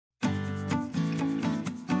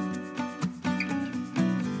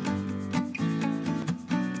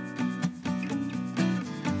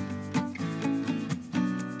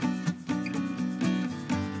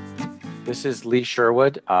This is Lee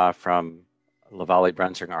Sherwood from LaValle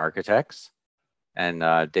Brunswick Architects,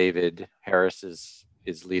 and David Harris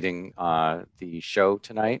is leading the show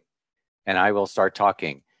tonight, and I will start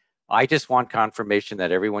talking. I just want confirmation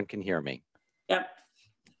that everyone can hear me. Yep.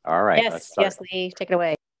 All right. Yes, Lee, take it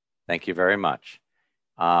away. Thank you very much.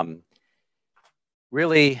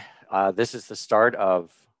 Really, this is the start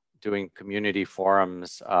of doing community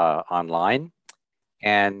forums online,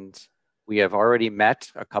 and we have already met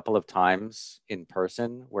a couple of times in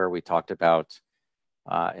person where we talked about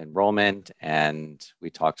enrollment, and we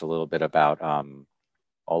talked a little bit about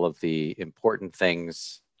all of the important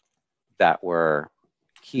things that were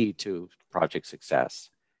key to project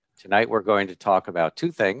success. Tonight, we're going to talk about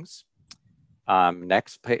two things.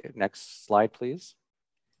 Next slide, please.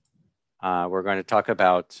 We're going to talk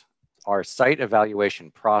about our site evaluation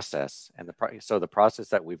process and the process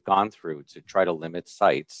that we've gone through to try to limit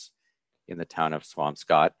sites in the town of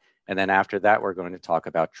Swampscott. And then after that, we're going to talk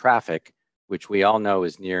about traffic, which we all know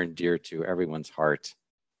is near and dear to everyone's heart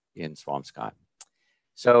in Swampscott.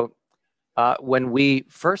 So when we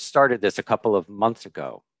first started this a couple of months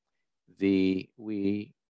ago,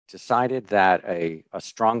 we decided that a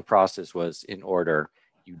strong process was in order.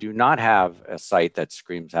 You do not have a site that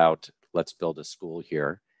screams out, let's build a school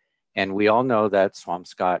here. And we all know that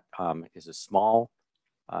Swampscott is a small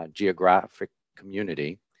geographic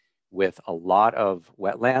community with a lot of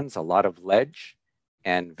wetlands, a lot of ledge,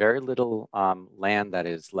 and very little land that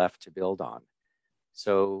is left to build on.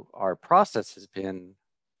 So our process has been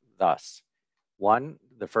thus. One,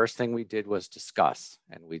 the first thing we did was discuss,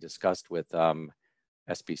 and we discussed with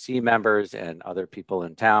SBC members and other people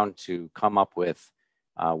in town to come up with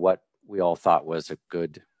what we all thought was a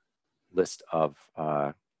good list of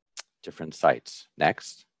different sites.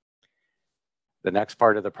 Next. The next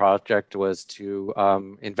part of the project was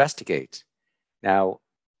to investigate. Now,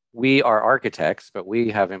 we are architects, but we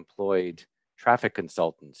have employed traffic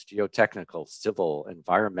consultants, geotechnical, civil,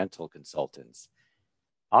 environmental consultants.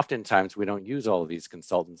 Oftentimes, we don't use all of these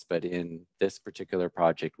consultants, but in this particular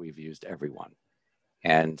project, we've used everyone.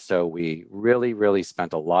 And so we really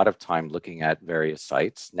spent a lot of time looking at various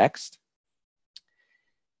sites. Next.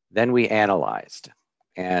 Then we analyzed,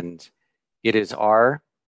 and it is our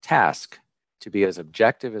task to be as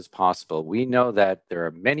objective as possible. We know that there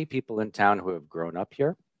are many people in town who have grown up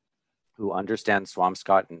here, who understand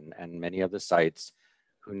Swampscott and many of the sites,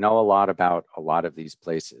 who know a lot about a lot of these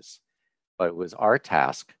places. But it was our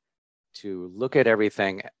task to look at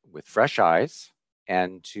everything with fresh eyes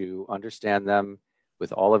and to understand them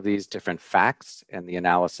with all of these different facts and the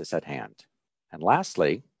analysis at hand. And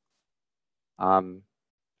lastly,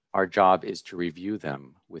 our job is to review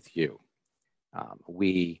them with you.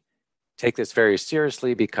 We take this very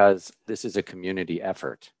seriously because this is a community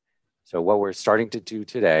effort. So what we're starting to do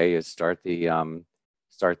today is start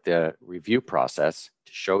the review process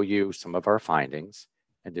to show you some of our findings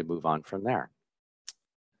and to move on from there.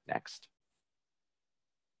 Next.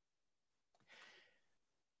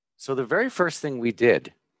 So the very first thing we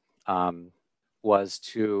did was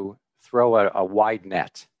to throw a wide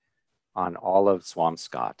net on all of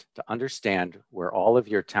Swampscott to understand where all of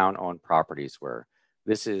your town-owned properties were.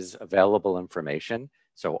 This is available information.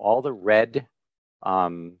 So all the red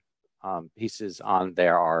pieces on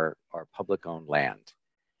there are public-owned land.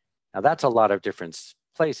 Now that's a lot of different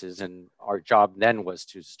places, and our job then was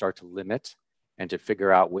to start to limit and to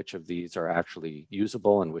figure out which of these are actually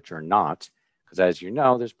usable and which are not, because as you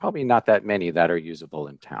know, there's probably not that many that are usable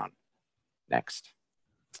in town. Next.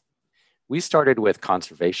 We started with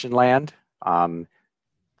conservation land, the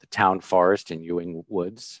town forest in Ewing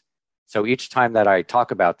Woods. So each time that I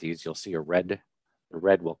talk about these, you'll see the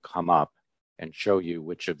red will come up and show you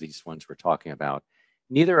which of these ones we're talking about.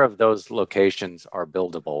 Neither of those locations are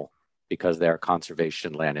buildable because they are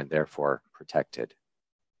conservation land and therefore protected.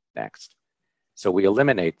 Next. So we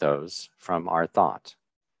eliminate those from our thought.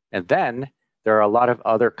 And then there are a lot of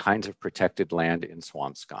other kinds of protected land in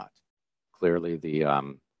Swampscott. Clearly the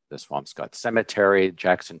Swampscott Cemetery,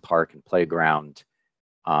 Jackson Park and Playground.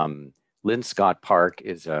 Linscott Park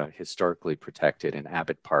is historically protected, and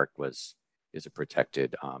Abbott Park is a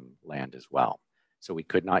protected land as well. So we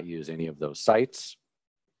could not use any of those sites.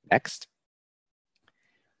 Next.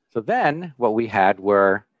 So then what we had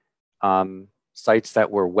were sites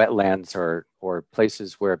that were wetlands or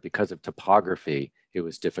places where, because of topography, it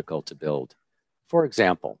was difficult to build. For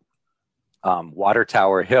example, Water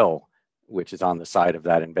Tower Hill, which is on the side of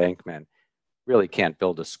that embankment, really can't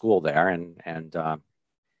build a school there,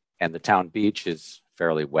 and the town beach is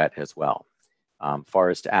fairly wet as well.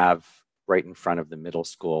 Forest Ave right in front of the middle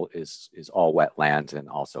school is all wetland and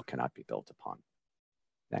also cannot be built upon.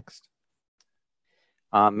 Next.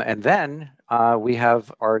 And then we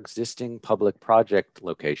have our existing public project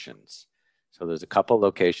locations. So there's a couple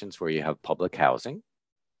locations where you have public housing,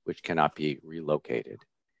 which cannot be relocated.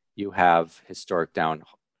 You have historic town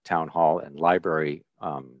hall and library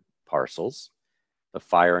parcels, the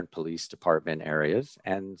fire and police department areas,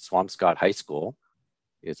 and Swampscott High School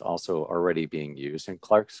is also already being used, and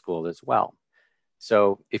Clark School as well.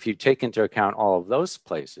 So if you take into account all of those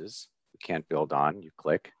places, you can't build on, you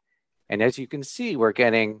click. And as you can see, we're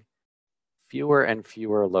getting fewer and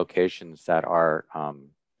fewer locations that are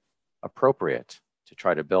appropriate to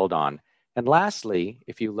try to build on. And lastly,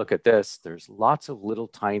 if you look at this, there's lots of little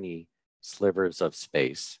tiny slivers of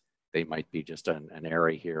space. They might be just an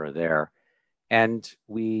area here or there. And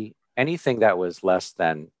anything that was less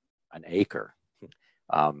than an acre,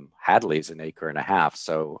 Hadley's an acre and a half.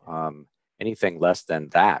 So anything less than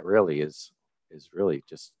that really is really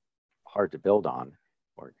just hard to build on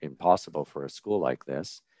or impossible for a school like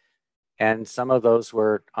this. And some of those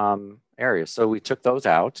were areas. So we took those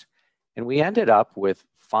out and we ended up with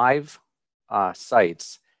 5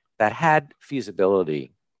 sites that had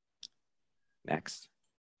feasibility. Next.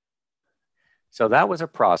 So that was a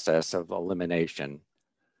process of elimination.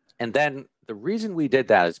 And then the reason we did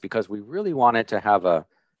that is because we really wanted to have a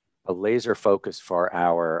laser focus for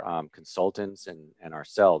our consultants and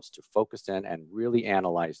ourselves to focus in and really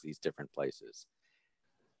analyze these different places.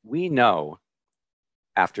 We know,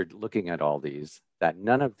 after looking at all these, that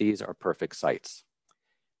none of these are perfect sites.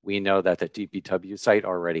 We know that the DPW site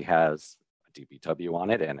already has a DPW on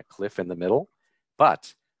it and a cliff in the middle,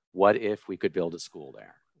 but what if we could build a school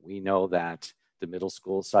there? We know that the middle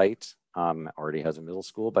school site already has a middle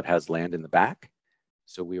school, but has land in the back.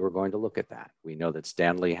 So we were going to look at that. We know that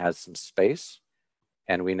Stanley has some space,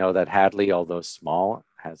 and we know that Hadley, although small,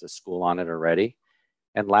 has a school on it already.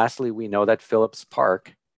 And lastly, we know that Phillips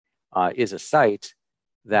Park is a site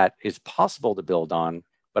that is possible to build on,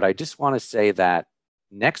 but I just want to say that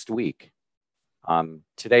next week,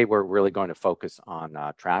 today we're really going to focus on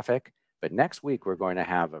traffic, but next week we're going to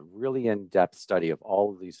have a really in-depth study of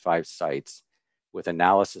all of these 5 sites with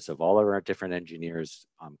analysis of all of our different engineers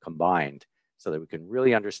combined so that we can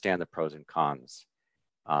really understand the pros and cons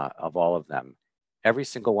of all of them. Every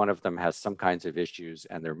single one of them has some kinds of issues,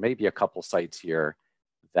 and there may be a couple sites here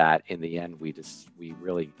that in the end we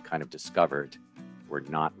really kind of discovered were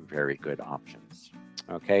not very good options.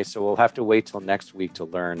 Okay, so we'll have to wait till next week to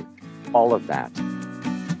learn all of that.